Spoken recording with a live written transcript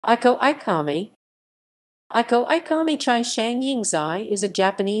Eiko Ikegami. Eiko Ikegami Shang Yingzai is a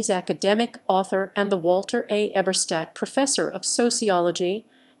Japanese academic, author, and the Walter A. Eberstadt Professor of Sociology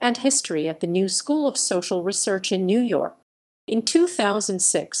and History at the New School of Social Research in New York. In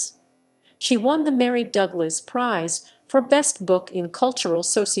 2006, she won the Mary Douglas Prize for Best Book in Cultural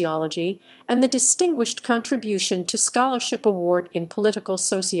Sociology and the Distinguished Contribution to Scholarship Award in Political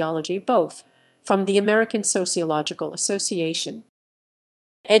Sociology, both from the American Sociological Association.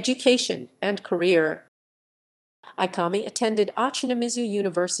 Education and career. Ikegami attended Achinomizu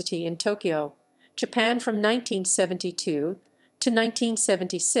University in Tokyo, Japan from 1972 to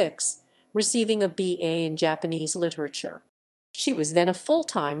 1976, receiving a BA in Japanese literature. She was then a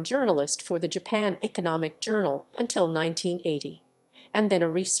full-time journalist for the Japan Economic Journal until 1980, and then a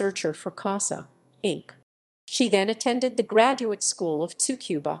researcher for CASA, Inc. She then attended the Graduate School of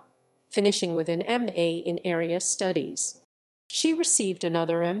Tsukuba, finishing with an MA in Area Studies. She received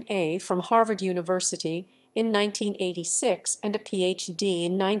another MA from Harvard University in 1986 and a PhD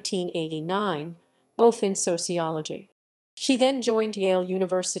in 1989, both in sociology. She then joined Yale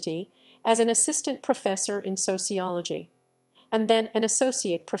University as an assistant professor in sociology, and then an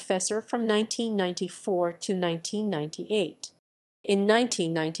associate professor from 1994 to 1998. In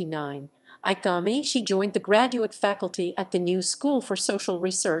 1999, she joined the graduate faculty at the New School for Social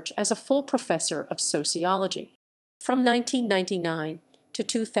Research as a full professor of sociology. From 1999 to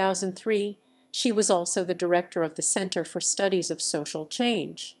 2003, she was also the director of the Center for Studies of Social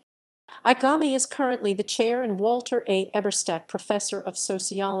Change. Ikegami is currently the chair and Walter A. Eberstadt Professor of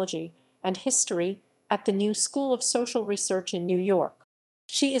Sociology and History at the New School of Social Research in New York.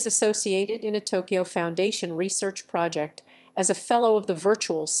 She is associated in a Tokyo Foundation research project as a fellow of the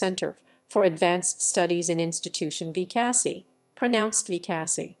Virtual Center for Advanced Studies in Institution Vikasi, pronounced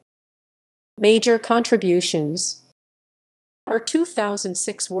Vikasi. Major contributions. Her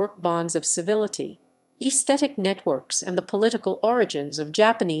 2006 work Bonds of Civility, Aesthetic Networks and the Political Origins of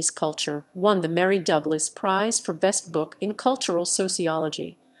Japanese Culture won the Mary Douglas Prize for Best Book in Cultural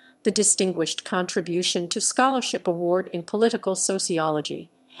Sociology, the Distinguished Contribution to Scholarship Award in Political Sociology,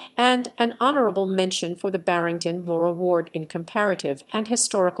 and an honorable mention for the Barrington Moore Award in Comparative and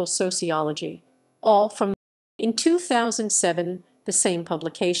Historical Sociology, all from. In 2007, the same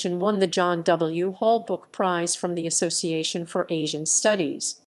publication won the John W. Hall Book Prize from the Association for Asian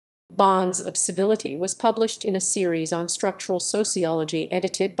Studies. Bonds of Civility was published in a series on structural sociology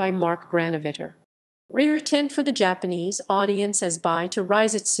edited by Mark Granovetter. Written for the Japanese audience as By to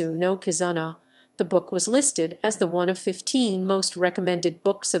Raisetsu no Kizuna, the book was listed as the one of 15 most recommended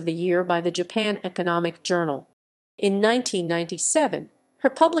books of the year by the Japan Economic Journal. In 1997, her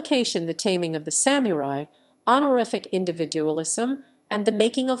publication The Taming of the Samurai, Honorific Individualism, and the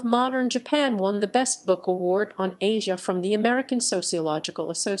Making of Modern Japan won the Best Book Award on Asia from the American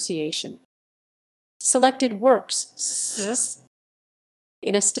Sociological Association. Selected works.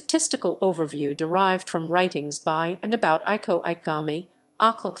 In a statistical overview derived from writings by and about Eiko Ikegami,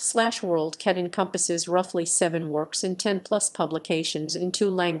 World encompasses roughly 7 works in 10-plus publications in 2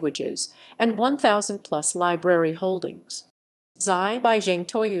 languages and 1,000-plus library holdings. Zai by Zheng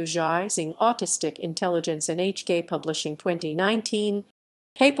Toyu Zhai Xing Autistic Intelligence and HK Publishing 2019,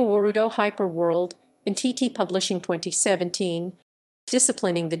 Heipawarudo Hyperworld, and TT Publishing 2017,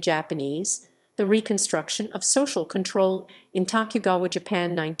 Disciplining the Japanese, The Reconstruction of Social Control in Tokugawa,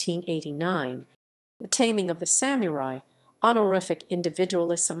 Japan 1989, The Taming of the Samurai, Honorific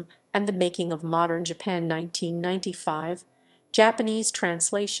Individualism, and the Making of Modern Japan 1995, Japanese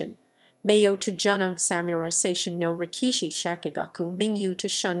translation, Meio to Junna Samurai Seishin no Rikishi Shakigaku Mingyu to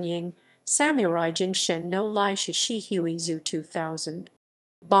Shunying, Samurai Jinshen no Lai Shishihuizu 2000.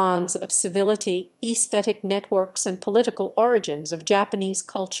 Bonds of Civility, Aesthetic Networks and Political Origins of Japanese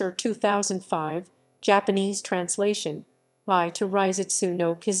Culture 2005, Japanese translation, By to Raisetsu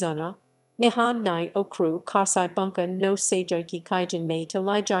no Kizuna, Nihon nai okru kasai bunkan no seijiki kaijin mei to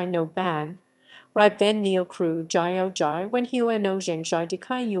Laijai no ban, Rai ben neokru jio jai when hue no zhengjai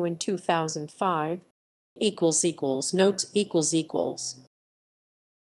dekai in 2005, Notes